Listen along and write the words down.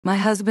My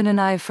husband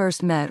and I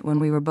first met when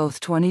we were both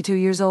 22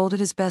 years old at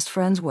his best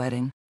friend's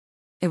wedding.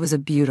 It was a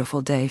beautiful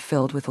day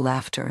filled with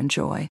laughter and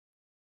joy.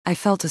 I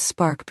felt a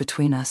spark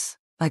between us,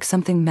 like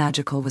something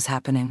magical was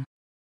happening.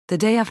 The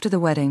day after the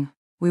wedding,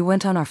 we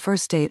went on our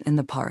first date in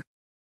the park.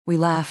 We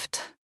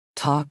laughed,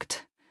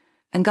 talked,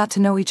 and got to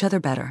know each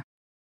other better.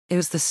 It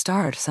was the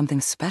start of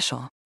something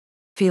special.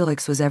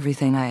 Felix was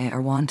everything I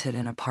ever wanted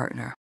in a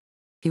partner.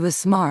 He was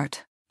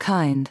smart,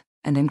 kind,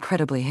 and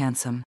incredibly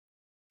handsome.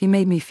 He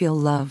made me feel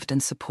loved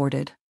and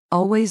supported,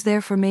 always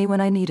there for me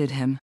when I needed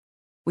him.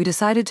 We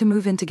decided to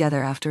move in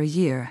together after a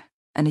year,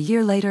 and a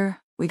year later,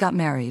 we got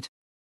married.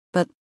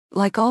 But,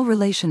 like all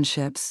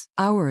relationships,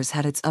 ours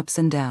had its ups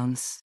and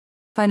downs.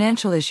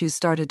 Financial issues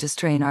started to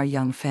strain our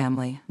young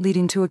family,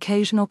 leading to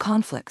occasional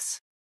conflicts.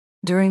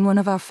 During one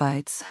of our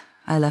fights,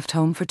 I left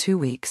home for 2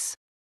 weeks.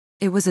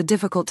 It was a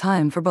difficult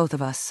time for both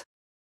of us.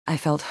 I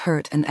felt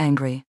hurt and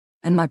angry,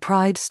 and my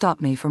pride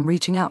stopped me from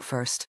reaching out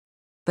first.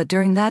 But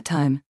during that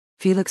time,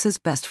 Felix's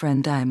best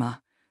friend Daima,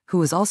 who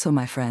was also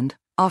my friend,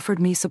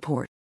 offered me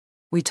support.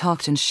 We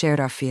talked and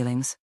shared our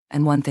feelings,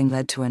 and one thing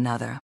led to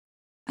another.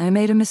 I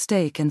made a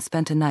mistake and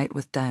spent a night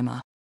with Daima.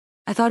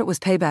 I thought it was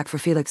payback for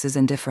Felix's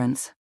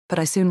indifference, but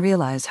I soon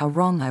realized how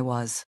wrong I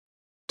was.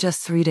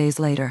 Just 3 days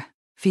later,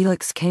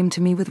 Felix came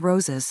to me with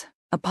roses,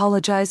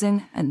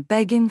 apologizing and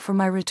begging for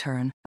my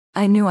return.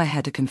 I knew I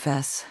had to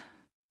confess,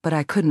 but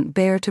I couldn't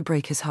bear to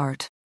break his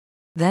heart.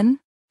 Then,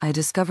 I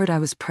discovered I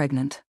was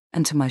pregnant,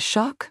 and to my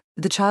shock,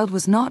 the child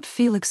was not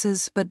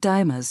Felix's but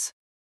Daima's.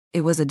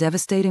 It was a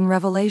devastating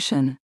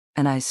revelation,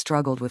 and I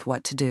struggled with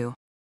what to do.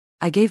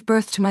 I gave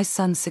birth to my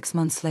son 6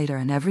 months later,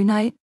 and every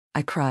night,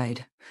 I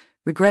cried,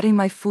 regretting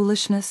my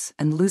foolishness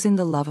and losing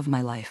the love of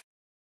my life.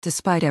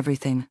 Despite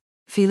everything,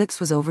 Felix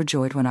was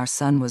overjoyed when our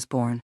son was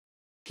born.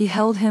 He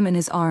held him in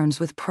his arms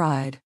with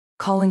pride,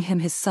 calling him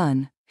his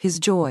son, his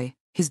joy,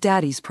 his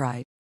daddy's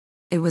pride.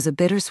 It was a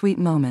bittersweet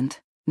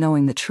moment,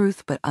 knowing the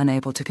truth but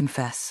unable to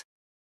confess.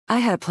 I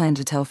had planned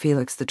to tell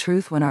Felix the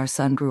truth when our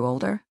son grew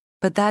older,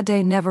 but that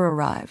day never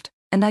arrived,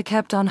 and I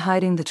kept on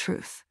hiding the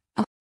truth.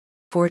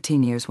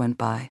 14 years went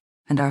by,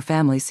 and our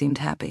family seemed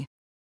happy.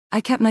 I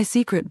kept my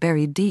secret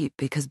buried deep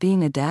because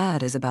being a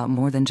dad is about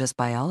more than just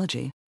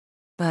biology.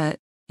 But,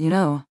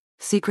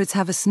 secrets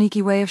have a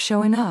sneaky way of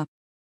showing up.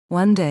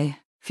 One day,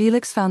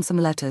 Felix found some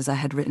letters I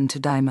had written to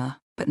Daima,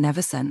 but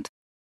never sent.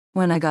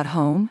 When I got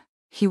home,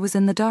 he was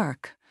in the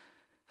dark,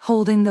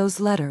 holding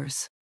those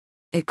letters.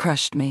 It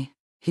crushed me.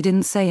 He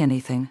didn't say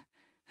anything,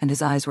 and his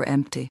eyes were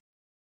empty.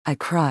 I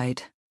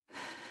cried,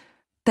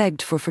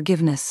 begged for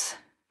forgiveness,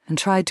 and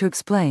tried to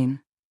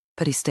explain,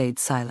 but he stayed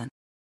silent.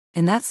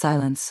 In that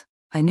silence,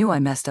 I knew I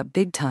messed up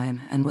big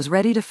time and was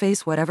ready to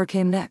face whatever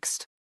came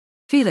next.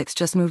 Felix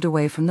just moved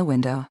away from the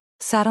window,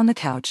 sat on the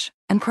couch,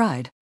 and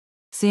cried.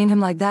 Seeing him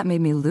like that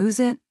made me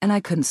lose it, and I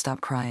couldn't stop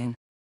crying.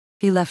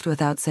 He left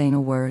without saying a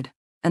word,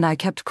 and I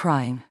kept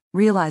crying,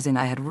 realizing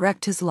I had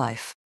wrecked his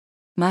life.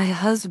 My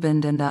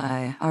husband and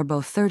I are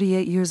both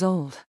 38 years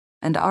old,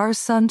 and our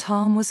son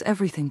Tom was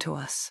everything to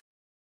us.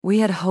 We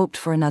had hoped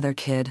for another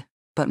kid,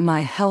 but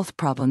my health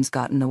problems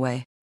got in the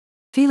way.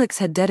 Felix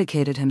had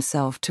dedicated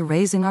himself to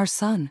raising our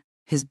son,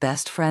 his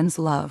best friend's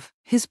love,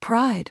 his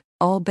pride,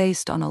 all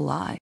based on a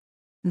lie.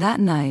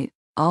 That night,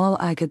 all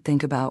I could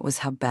think about was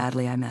how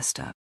badly I messed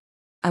up.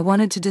 I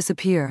wanted to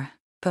disappear,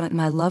 but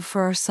my love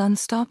for our son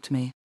stopped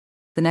me.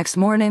 The next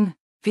morning,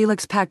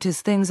 Felix packed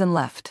his things and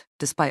left,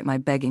 despite my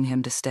begging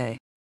him to stay.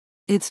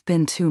 It's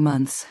been 2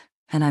 months,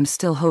 and I'm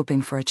still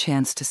hoping for a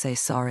chance to say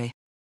sorry.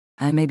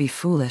 I may be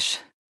foolish,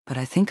 but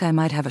I think I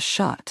might have a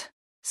shot,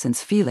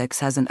 since Felix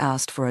hasn't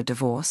asked for a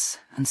divorce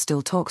and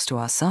still talks to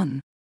our son.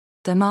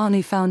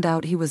 Damani found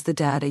out he was the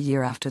dad a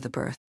year after the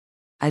birth.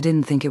 I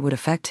didn't think it would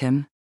affect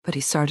him, but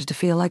he started to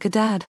feel like a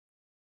dad.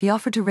 He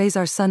offered to raise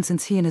our son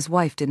since he and his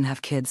wife didn't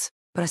have kids,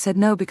 but I said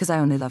no because I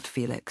only loved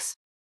Felix.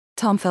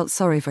 Tom felt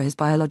sorry for his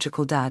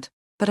biological dad,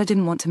 but I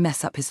didn't want to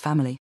mess up his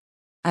family.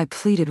 I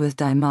pleaded with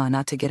Daima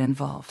not to get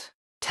involved,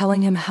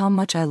 telling him how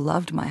much I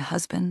loved my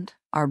husband,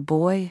 our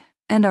boy,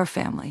 and our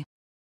family.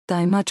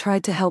 Daima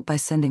tried to help by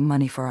sending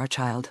money for our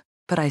child,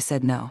 but I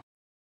said no.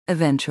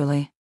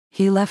 Eventually,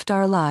 he left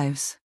our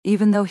lives,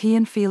 even though he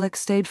and Felix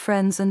stayed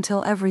friends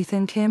until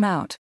everything came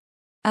out.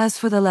 As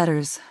for the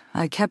letters,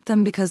 I kept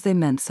them because they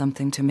meant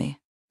something to me,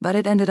 but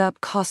it ended up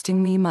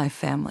costing me my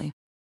family.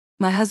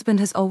 My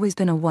husband has always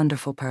been a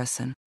wonderful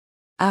person.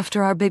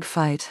 After our big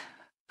fight,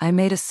 I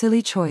made a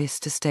silly choice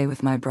to stay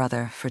with my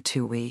brother for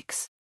 2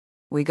 weeks.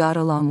 We got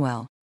along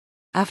well.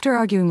 After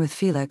arguing with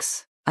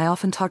Felix, I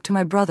often talked to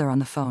my brother on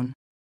the phone.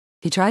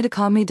 He tried to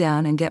calm me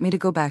down and get me to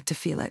go back to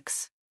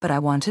Felix, but I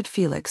wanted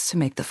Felix to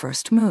make the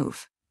first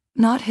move,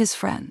 not his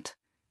friend,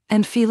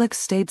 and Felix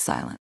stayed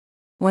silent.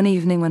 One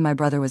evening when my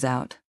brother was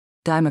out,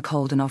 Daima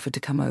called and offered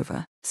to come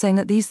over, saying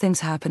that these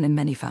things happen in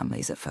many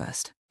families at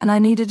first, and I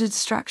needed a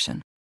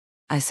distraction.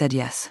 I said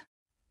yes,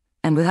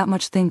 and without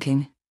much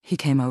thinking, he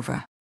came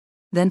over.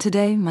 Then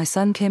today, my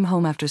son came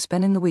home after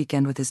spending the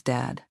weekend with his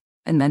dad,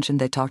 and mentioned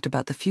they talked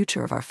about the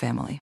future of our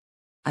family.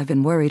 I've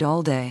been worried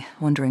all day,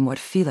 wondering what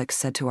Felix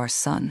said to our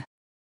son.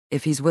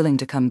 If he's willing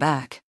to come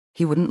back,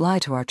 he wouldn't lie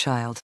to our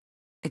child.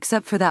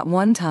 Except for that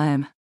one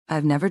time,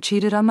 I've never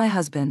cheated on my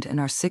husband in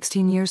our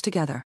 16 years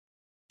together.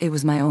 It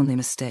was my only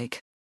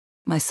mistake.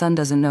 My son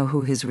doesn't know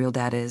who his real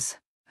dad is,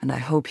 and I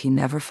hope he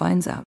never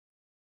finds out.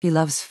 He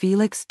loves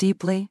Felix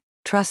deeply,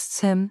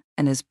 trusts him,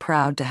 and is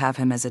proud to have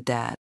him as a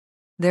dad.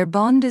 Their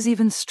bond is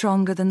even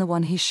stronger than the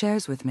one he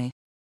shares with me.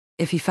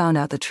 If he found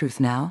out the truth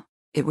now,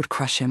 it would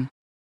crush him.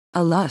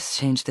 A lot's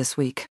changed this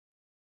week.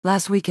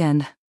 Last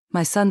weekend,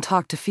 my son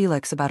talked to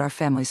Felix about our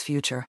family's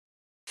future.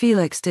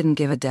 Felix didn't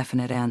give a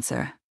definite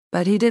answer,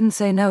 but he didn't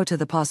say no to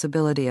the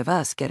possibility of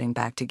us getting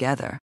back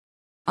together.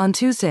 On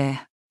Tuesday,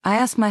 I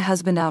asked my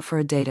husband out for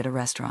a date at a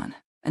restaurant,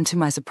 and to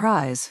my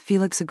surprise,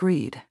 Felix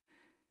agreed,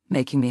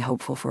 making me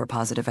hopeful for a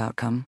positive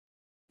outcome.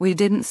 We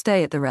didn't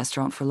stay at the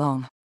restaurant for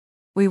long.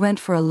 We went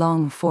for a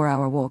long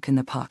 4-hour walk in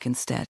the park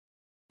instead.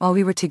 While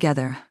we were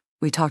together,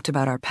 we talked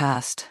about our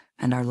past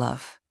and our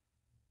love,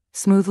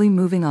 smoothly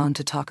moving on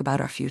to talk about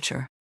our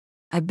future.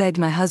 I begged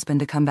my husband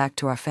to come back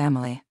to our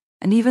family,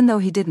 and even though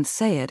he didn't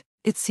say it,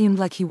 it seemed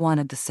like he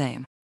wanted the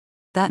same.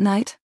 That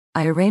night,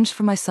 I arranged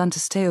for my son to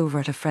stay over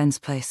at a friend's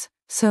place,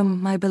 so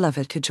my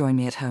beloved could join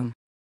me at home.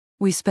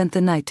 We spent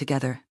the night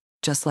together,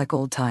 just like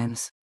old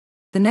times.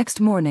 The next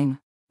morning,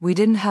 we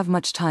didn't have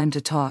much time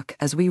to talk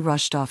as we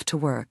rushed off to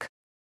work.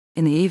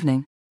 In the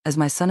evening, as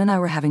my son and I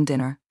were having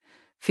dinner,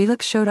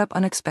 Felix showed up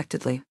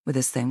unexpectedly with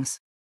his things.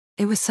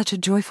 It was such a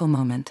joyful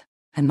moment,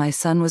 and my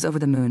son was over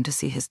the moon to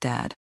see his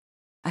dad.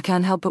 I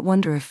can't help but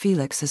wonder if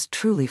Felix has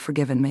truly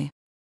forgiven me.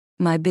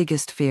 My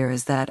biggest fear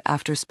is that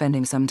after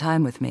spending some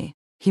time with me,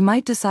 he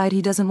might decide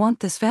he doesn't want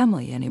this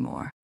family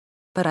anymore.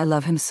 But I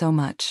love him so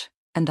much,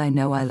 and I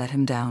know I let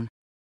him down.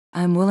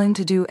 I'm willing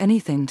to do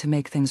anything to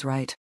make things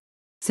right.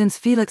 Since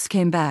Felix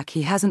came back,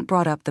 he hasn't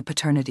brought up the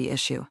paternity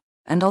issue,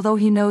 and although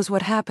he knows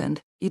what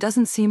happened, he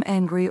doesn't seem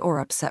angry or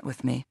upset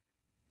with me.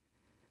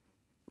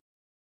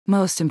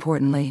 Most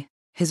importantly,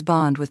 his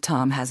bond with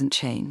Tom hasn't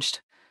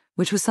changed,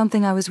 which was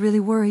something I was really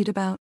worried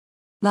about.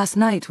 Last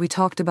night, we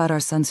talked about our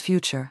son's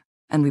future,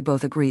 and we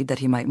both agreed that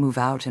he might move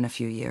out in a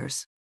few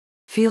years.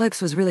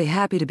 Felix was really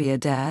happy to be a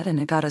dad, and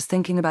it got us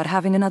thinking about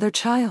having another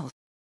child.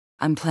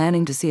 I'm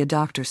planning to see a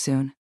doctor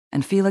soon,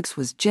 and Felix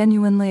was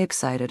genuinely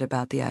excited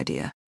about the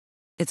idea.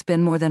 It's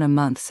been more than a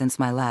month since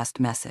my last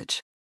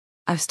message.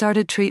 I've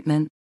started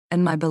treatment,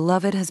 and my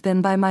beloved has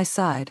been by my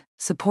side,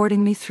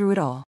 supporting me through it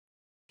all.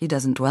 He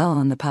doesn't dwell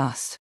on the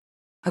past.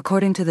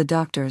 According to the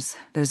doctors,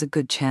 there's a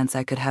good chance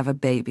I could have a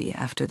baby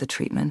after the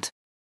treatment.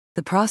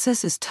 The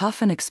process is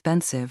tough and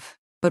expensive,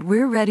 but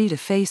we're ready to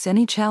face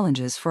any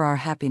challenges for our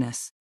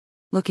happiness.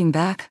 Looking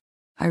back,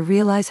 I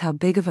realize how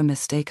big of a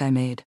mistake I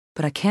made,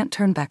 but I can't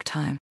turn back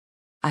time.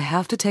 I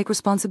have to take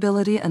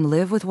responsibility and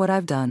live with what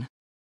I've done.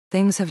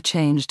 Things have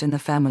changed in the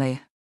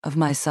family of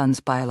my son's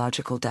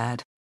biological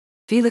dad.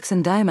 Felix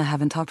and Daima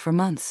haven't talked for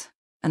months,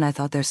 and I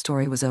thought their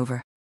story was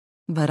over.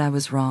 But I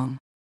was wrong.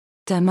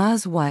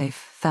 Daima's wife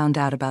found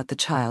out about the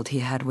child he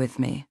had with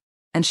me,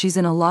 and she's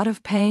in a lot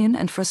of pain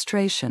and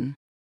frustration.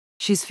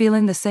 She's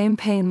feeling the same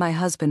pain my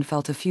husband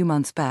felt a few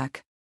months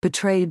back,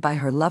 betrayed by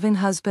her loving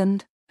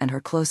husband and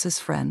her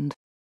closest friend.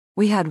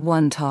 We had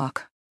one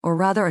talk, or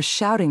rather a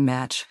shouting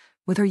match,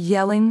 with her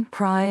yelling,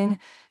 crying,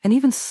 and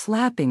even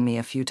slapping me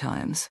a few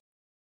times.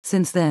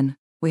 Since then,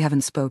 we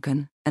haven't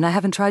spoken, and I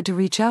haven't tried to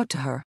reach out to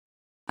her.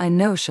 I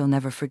know she'll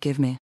never forgive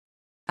me.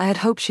 I had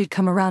hoped she'd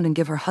come around and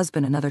give her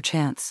husband another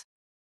chance.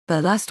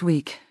 But last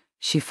week,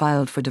 she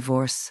filed for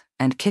divorce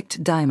and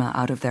kicked Daima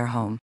out of their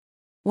home.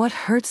 What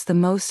hurts the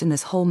most in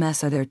this whole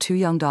mess are their 2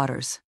 young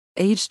daughters,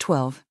 aged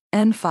 12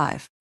 and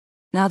 5.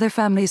 Now their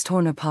family is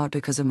torn apart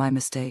because of my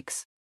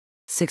mistakes.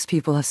 6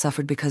 people have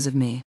suffered because of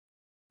me.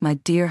 My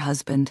dear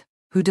husband,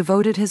 who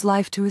devoted his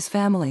life to his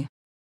family.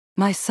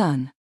 My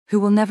son, who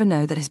will never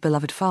know that his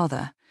beloved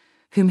father,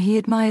 whom he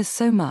admires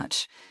so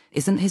much,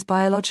 isn't his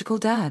biological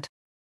dad.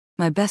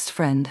 My best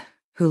friend,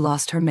 who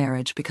lost her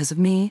marriage because of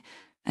me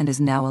and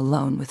is now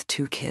alone with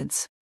 2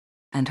 kids.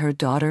 And her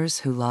daughters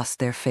who lost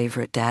their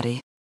favorite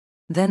daddy.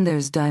 Then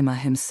there's Daima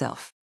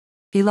himself.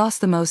 He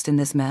lost the most in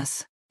this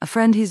mess, a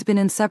friend he's been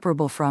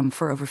inseparable from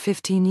for over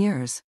 15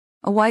 years,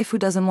 a wife who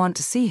doesn't want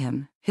to see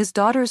him, his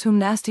daughters whom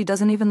Nasty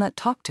doesn't even let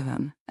talk to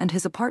him, and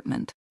his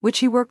apartment, which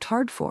he worked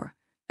hard for,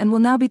 and will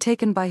now be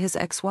taken by his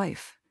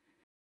ex-wife.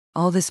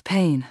 All this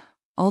pain,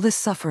 all this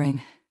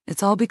suffering,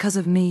 it's all because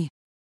of me.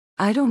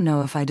 I don't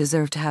know if I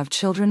deserve to have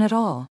children at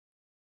all.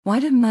 Why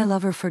didn't my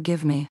lover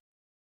forgive me?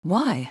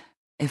 Why?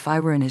 If I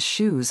were in his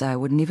shoes, I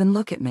wouldn't even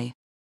look at me.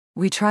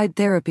 We tried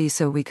therapy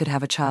so we could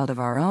have a child of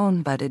our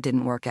own, but it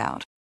didn't work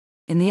out.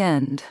 In the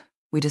end,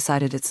 we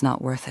decided it's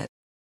not worth it.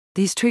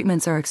 These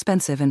treatments are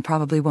expensive and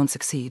probably won't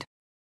succeed.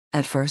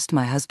 At first,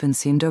 my husband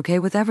seemed okay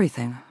with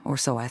everything, or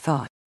so I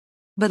thought.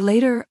 But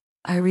later,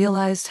 I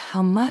realized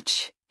how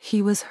much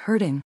he was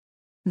hurting.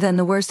 Then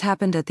the worst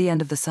happened at the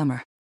end of the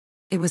summer.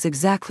 It was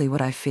exactly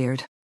what I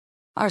feared.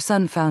 Our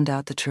son found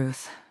out the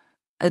truth.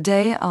 A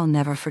day I'll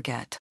never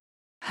forget.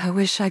 I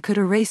wish I could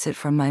erase it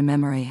from my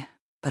memory,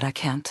 but I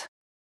can't.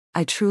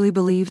 I truly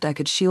believed I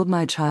could shield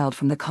my child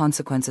from the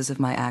consequences of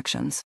my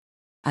actions.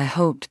 I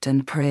hoped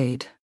and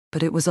prayed,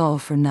 but it was all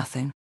for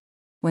nothing.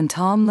 When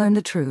Tom learned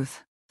the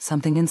truth,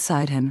 something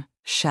inside him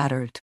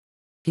shattered.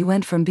 He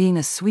went from being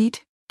a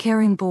sweet,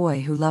 caring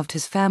boy who loved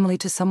his family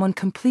to someone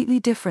completely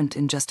different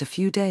in just a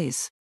few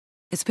days.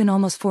 It's been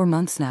almost 4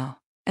 months now,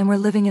 and we're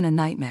living in a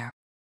nightmare.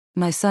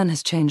 My son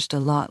has changed a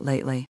lot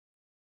lately.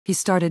 He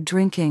started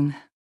drinking,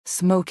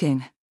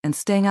 smoking, and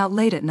staying out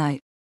late at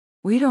night.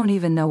 We don't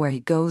even know where he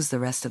goes the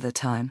rest of the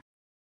time.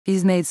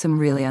 He's made some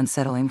really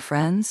unsettling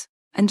friends,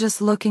 and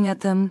just looking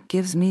at them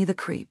gives me the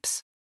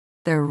creeps.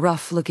 They're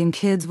rough-looking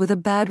kids with a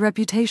bad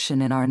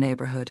reputation in our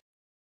neighborhood.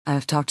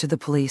 I've talked to the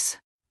police,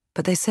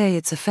 but they say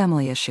it's a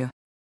family issue.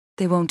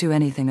 They won't do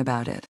anything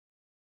about it.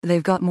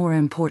 They've got more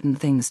important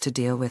things to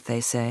deal with,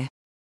 they say.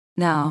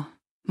 Now,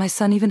 my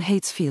son even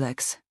hates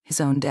Felix,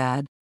 his own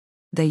dad.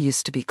 They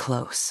used to be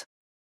close.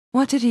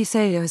 What did he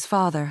say to his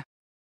father?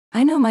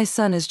 I know my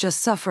son is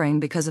just suffering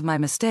because of my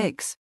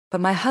mistakes,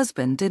 but my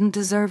husband didn't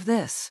deserve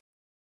this.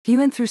 He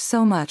went through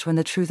so much when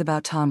the truth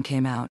about Tom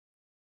came out.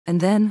 And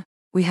then,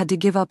 we had to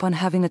give up on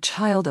having a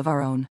child of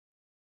our own.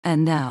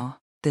 And now,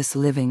 this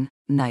living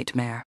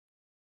nightmare.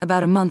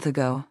 About a month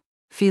ago,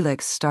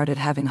 Felix started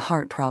having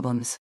heart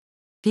problems.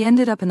 He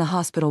ended up in the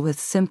hospital with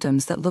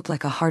symptoms that looked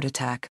like a heart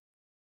attack.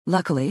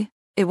 Luckily,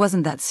 it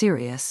wasn't that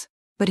serious,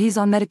 but he's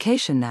on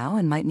medication now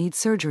and might need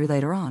surgery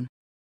later on.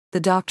 The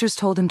doctors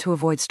told him to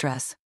avoid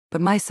stress,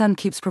 but my son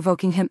keeps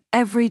provoking him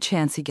every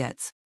chance he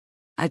gets.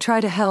 I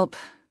try to help,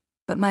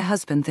 but my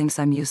husband thinks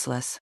I'm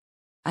useless.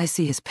 I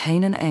see his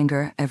pain and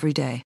anger every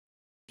day.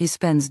 He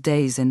spends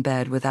days in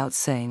bed without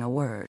saying a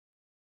word.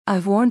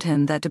 I've warned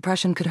him that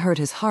depression could hurt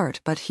his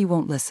heart, but he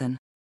won't listen.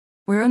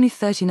 We're only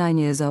 39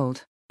 years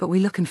old, but we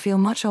look and feel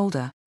much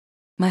older.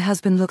 My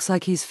husband looks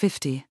like he's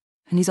 50,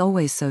 and he's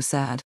always so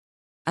sad.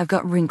 I've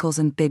got wrinkles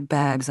and big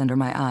bags under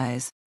my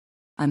eyes.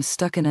 I'm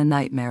stuck in a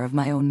nightmare of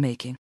my own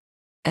making.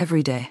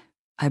 Every day,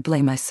 I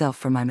blame myself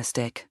for my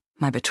mistake,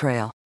 my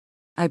betrayal.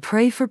 I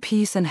pray for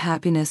peace and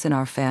happiness in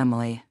our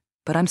family,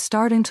 but I'm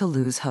starting to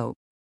lose hope.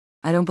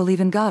 I don't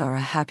believe in God or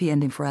a happy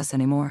ending for us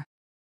anymore.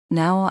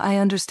 Now I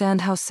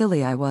understand how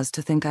silly I was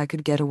to think I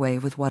could get away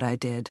with what I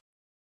did.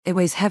 It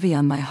weighs heavy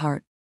on my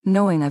heart,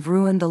 knowing I've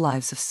ruined the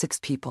lives of 6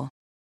 people.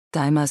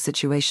 Daima's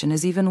situation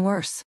is even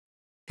worse.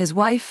 His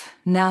wife,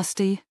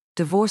 Nasty,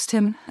 divorced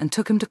him and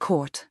took him to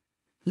court,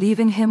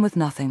 leaving him with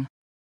nothing.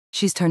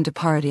 She's turned to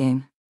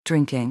partying,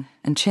 drinking,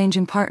 and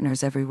changing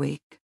partners every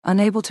week,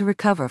 unable to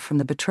recover from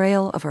the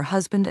betrayal of her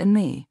husband and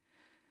me,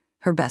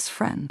 her best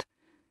friend.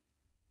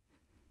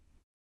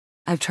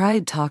 I've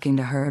tried talking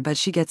to her, but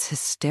she gets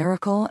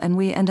hysterical and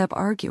we end up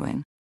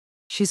arguing.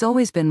 She's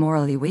always been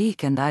morally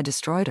weak and I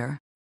destroyed her.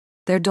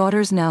 Their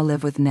daughters now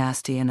live with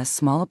Nasty in a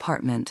small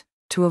apartment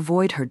to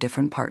avoid her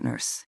different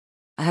partners.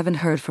 I haven't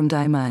heard from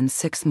Daima in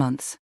 6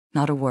 months,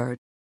 not a word.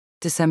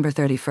 December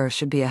 31st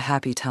should be a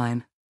happy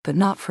time, but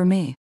not for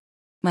me.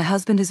 My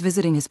husband is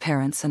visiting his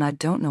parents and I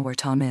don't know where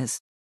Tom is.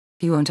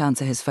 He won't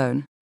answer his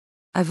phone.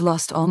 I've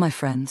lost all my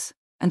friends,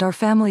 and our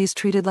family is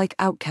treated like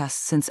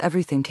outcasts since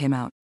everything came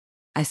out.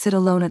 I sit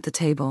alone at the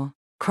table,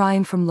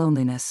 crying from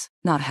loneliness,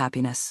 not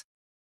happiness.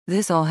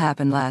 This all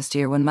happened last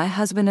year when my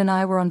husband and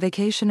I were on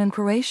vacation in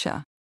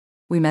Croatia.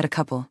 We met a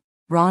couple,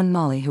 Ron and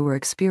Molly, who were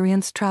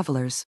experienced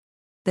travelers.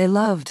 They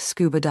loved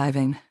scuba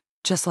diving,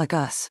 just like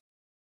us.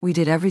 We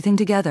did everything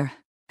together,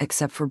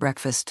 except for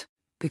breakfast,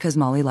 because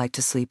Molly liked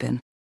to sleep in.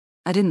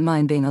 I didn't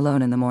mind being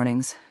alone in the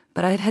mornings,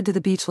 but I'd head to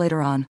the beach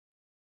later on.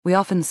 We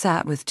often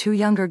sat with 2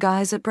 younger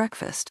guys at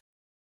breakfast.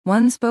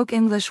 One spoke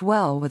English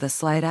well with a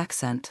slight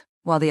accent,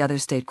 while the other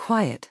stayed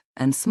quiet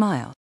and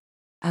smiled.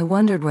 I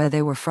wondered where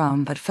they were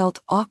from, but felt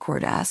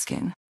awkward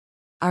asking.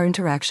 Our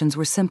interactions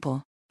were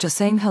simple, just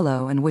saying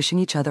hello and wishing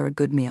each other a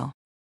good meal.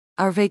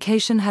 Our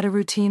vacation had a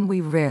routine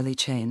we rarely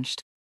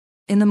changed.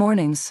 In the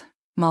mornings,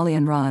 Molly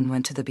and Ron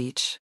went to the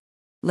beach.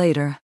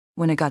 Later,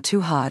 when it got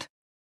too hot,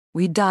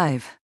 we'd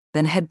dive,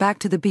 then head back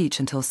to the beach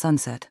until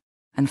sunset.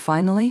 And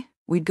finally,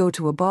 we'd go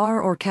to a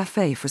bar or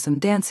cafe for some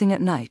dancing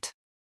at night.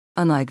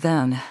 Unlike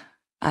them,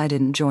 I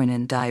didn't join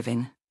in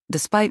diving,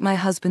 despite my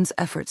husband's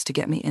efforts to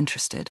get me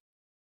interested.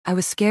 I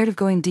was scared of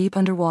going deep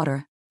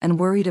underwater and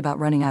worried about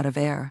running out of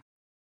air.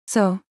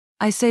 So,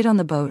 I stayed on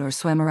the boat or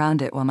swam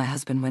around it while my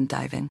husband went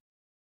diving.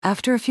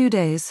 After a few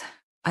days,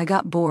 I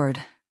got bored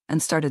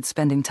and started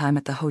spending time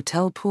at the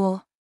hotel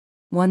pool.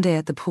 One day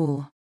at the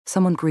pool,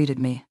 someone greeted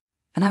me,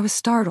 and I was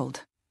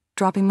startled,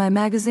 dropping my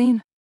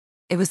magazine.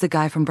 It was the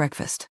guy from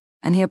breakfast,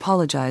 and he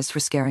apologized for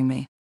scaring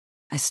me.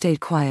 I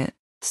stayed quiet,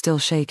 still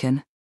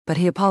shaken, but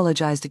he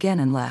apologized again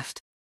and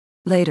left.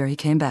 Later, he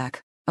came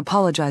back,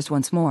 apologized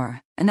once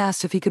more, and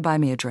asked if he could buy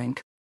me a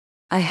drink.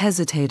 I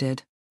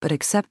hesitated, but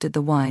accepted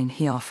the wine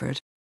he offered.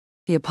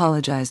 He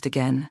apologized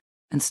again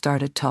and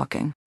started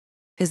talking.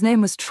 His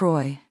name was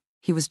Troy.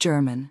 He was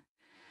German,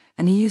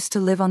 and he used to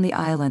live on the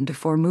island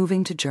before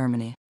moving to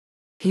Germany.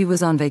 He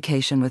was on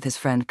vacation with his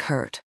friend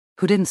Kurt,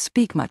 who didn't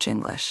speak much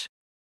English.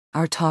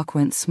 Our talk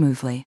went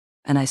smoothly,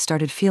 and I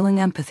started feeling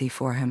empathy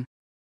for him.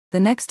 The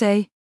next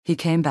day, he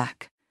came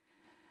back,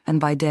 and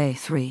by day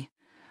 3,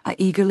 I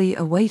eagerly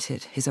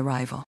awaited his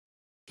arrival.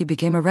 He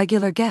became a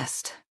regular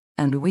guest,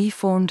 and we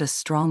formed a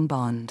strong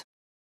bond.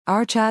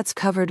 Our chats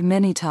covered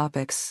many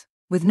topics,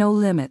 with no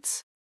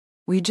limits.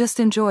 We just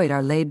enjoyed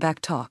our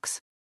laid-back talks.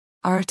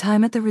 Our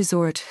time at the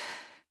resort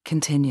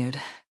continued,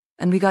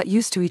 and we got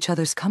used to each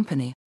other's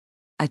company.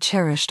 I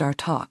cherished our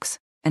talks,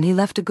 and he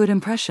left a good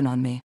impression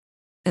on me.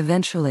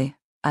 Eventually,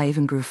 I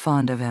even grew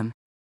fond of him.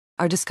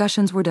 Our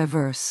discussions were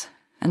diverse,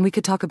 and we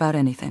could talk about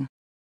anything.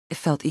 It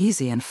felt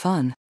easy and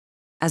fun.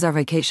 As our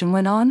vacation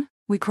went on,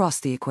 we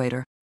crossed the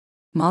equator.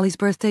 Molly's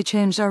birthday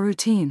changed our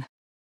routine.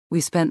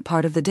 We spent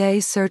part of the day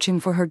searching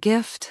for her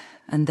gift,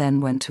 and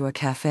then went to a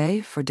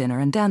cafe for dinner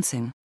and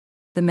dancing.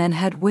 The men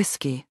had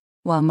whiskey,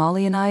 while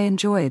Molly and I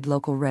enjoyed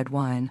local red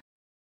wine.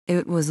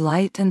 It was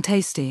light and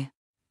tasty,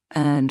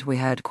 and we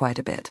had quite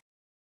a bit.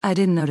 I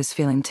didn't notice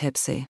feeling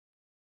tipsy.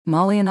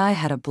 Molly and I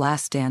had a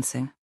blast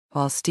dancing,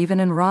 while Stephen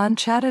and Ron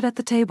chatted at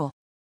the table.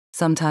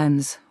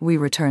 Sometimes we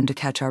returned to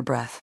catch our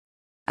breath.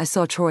 I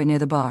saw Troy near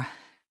the bar,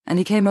 and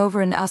he came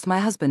over and asked my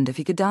husband if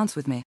he could dance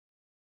with me.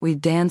 We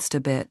danced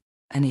a bit,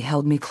 and he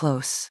held me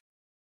close.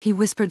 He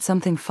whispered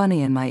something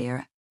funny in my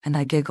ear, and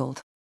I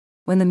giggled.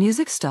 When the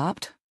music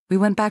stopped, we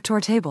went back to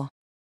our table.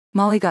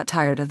 Molly got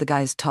tired of the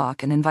guy's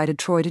talk and invited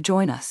Troy to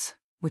join us,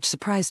 which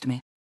surprised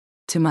me.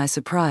 To my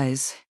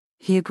surprise,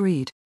 he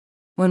agreed.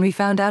 When we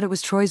found out it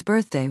was Troy's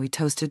birthday, we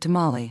toasted to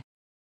Molly.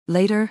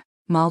 Later,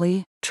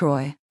 Molly,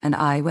 Troy, and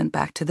I went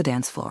back to the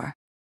dance floor.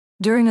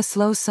 During a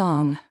slow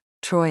song,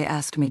 Troy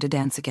asked me to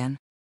dance again.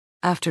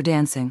 After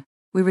dancing,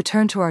 we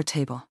returned to our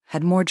table,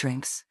 had more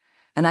drinks,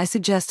 and I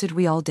suggested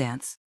we all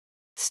dance.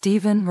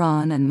 Stephen,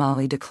 Ron, and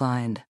Molly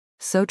declined,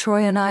 so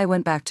Troy and I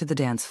went back to the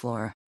dance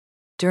floor.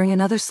 During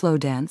another slow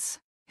dance,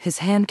 his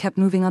hand kept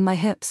moving on my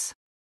hips.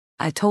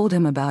 I told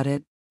him about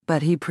it,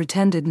 but he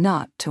pretended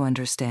not to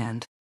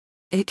understand.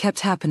 It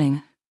kept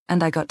happening,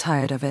 and I got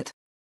tired of it.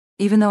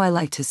 Even though I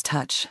liked his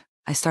touch,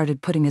 I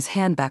started putting his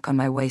hand back on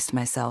my waist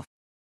myself.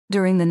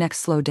 During the next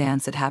slow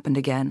dance, it happened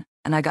again,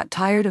 and I got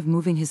tired of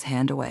moving his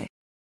hand away.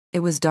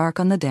 It was dark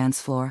on the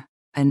dance floor,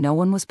 and no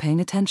one was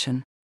paying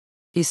attention.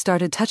 He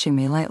started touching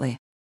me lightly.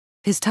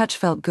 His touch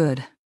felt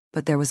good,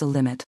 but there was a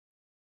limit.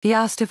 He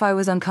asked if I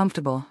was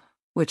uncomfortable,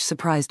 which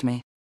surprised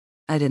me.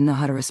 I didn't know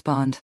how to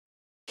respond.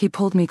 He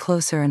pulled me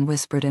closer and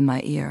whispered in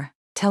my ear,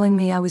 telling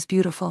me I was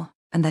beautiful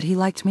and that he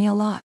liked me a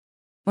lot.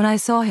 When I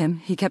saw him,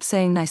 he kept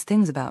saying nice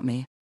things about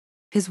me.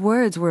 His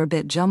words were a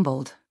bit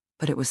jumbled,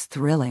 but it was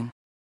thrilling.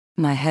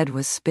 My head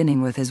was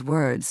spinning with his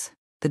words,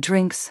 the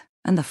drinks,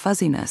 and the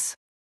fuzziness.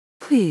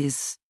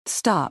 "Please,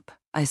 stop,"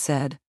 I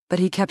said, but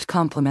he kept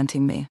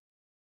complimenting me.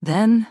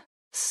 Then,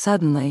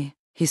 suddenly,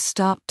 he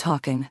stopped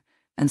talking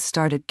and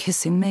started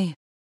kissing me.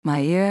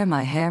 My ear,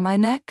 my hair, my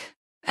neck,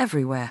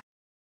 everywhere.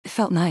 It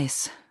felt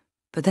nice,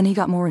 but then he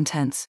got more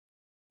intense.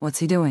 What's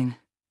he doing?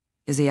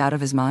 Is he out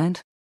of his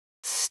mind?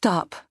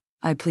 "Stop,"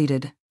 I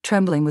pleaded,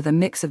 trembling with a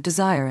mix of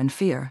desire and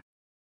fear.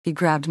 He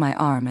grabbed my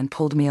arm and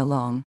pulled me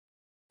along.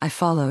 I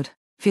followed,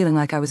 feeling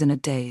like I was in a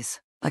daze,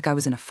 like I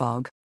was in a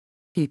fog.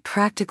 He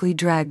practically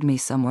dragged me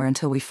somewhere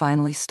until we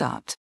finally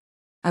stopped.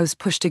 I was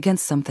pushed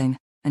against something,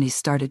 and he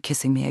started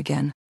kissing me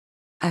again.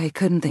 I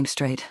couldn't think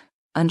straight,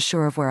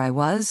 unsure of where I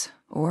was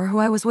or who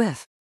I was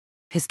with.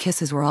 His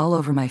kisses were all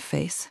over my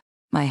face,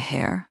 my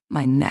hair,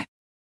 my neck.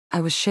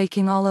 I was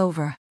shaking all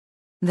over.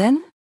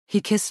 Then, he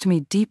kissed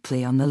me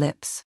deeply on the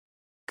lips.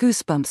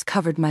 Goosebumps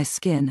covered my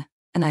skin,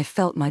 and I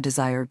felt my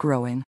desire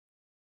growing.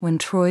 When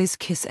Troy's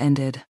kiss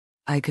ended,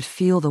 I could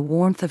feel the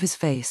warmth of his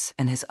face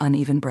and his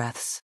uneven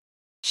breaths.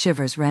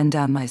 Shivers ran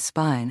down my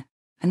spine,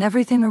 and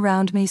everything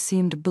around me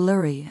seemed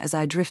blurry as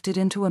I drifted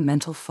into a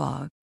mental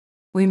fog.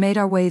 We made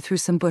our way through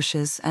some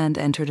bushes and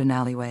entered an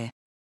alleyway.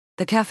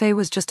 The cafe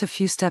was just a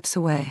few steps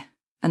away,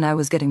 and I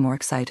was getting more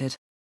excited.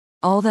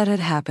 All that had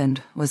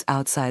happened was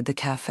outside the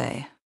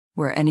cafe,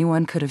 where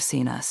anyone could have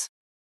seen us.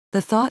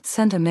 The thought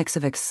sent a mix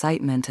of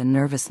excitement and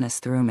nervousness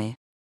through me.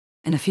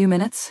 In a few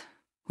minutes,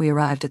 we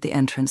arrived at the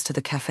entrance to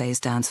the cafe's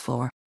dance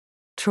floor.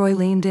 Troy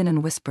leaned in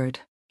and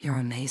whispered, "You're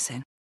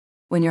amazing.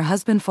 When your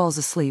husband falls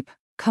asleep,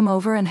 come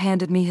over," and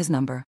handed me his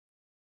number.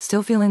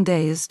 Still feeling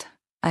dazed,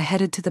 I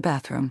headed to the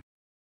bathroom.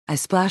 I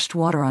splashed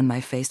water on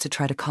my face to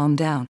try to calm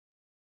down.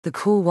 The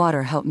cool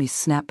water helped me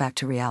snap back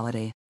to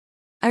reality.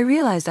 I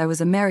realized I was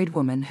a married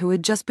woman who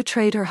had just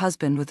betrayed her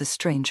husband with a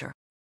stranger.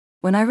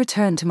 When I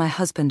returned to my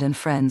husband and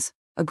friends,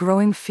 a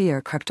growing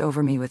fear crept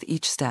over me with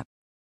each step.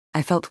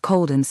 I felt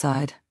cold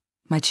inside,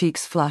 my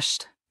cheeks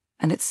flushed,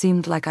 and it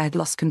seemed like I had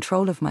lost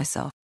control of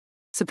myself.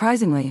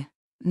 Surprisingly,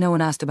 no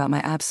one asked about my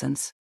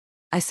absence.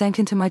 I sank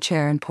into my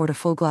chair and poured a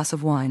full glass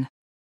of wine.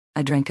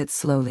 I drank it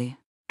slowly,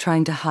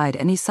 trying to hide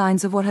any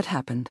signs of what had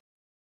happened.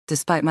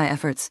 Despite my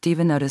efforts,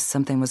 Stephen noticed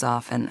something was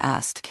off and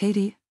asked,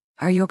 "Katie,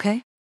 are you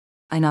okay?"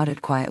 I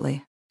nodded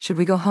quietly. "Should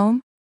we go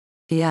home?"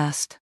 he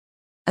asked.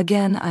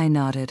 Again, I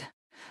nodded.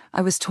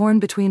 I was torn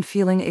between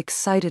feeling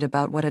excited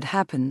about what had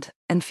happened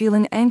and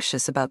feeling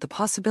anxious about the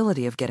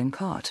possibility of getting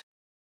caught.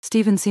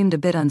 Stephen seemed a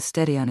bit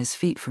unsteady on his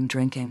feet from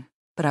drinking,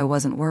 but I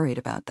wasn't worried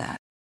about that.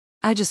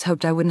 I just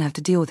hoped I wouldn't have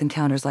to deal with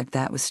encounters like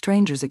that with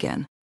strangers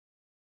again.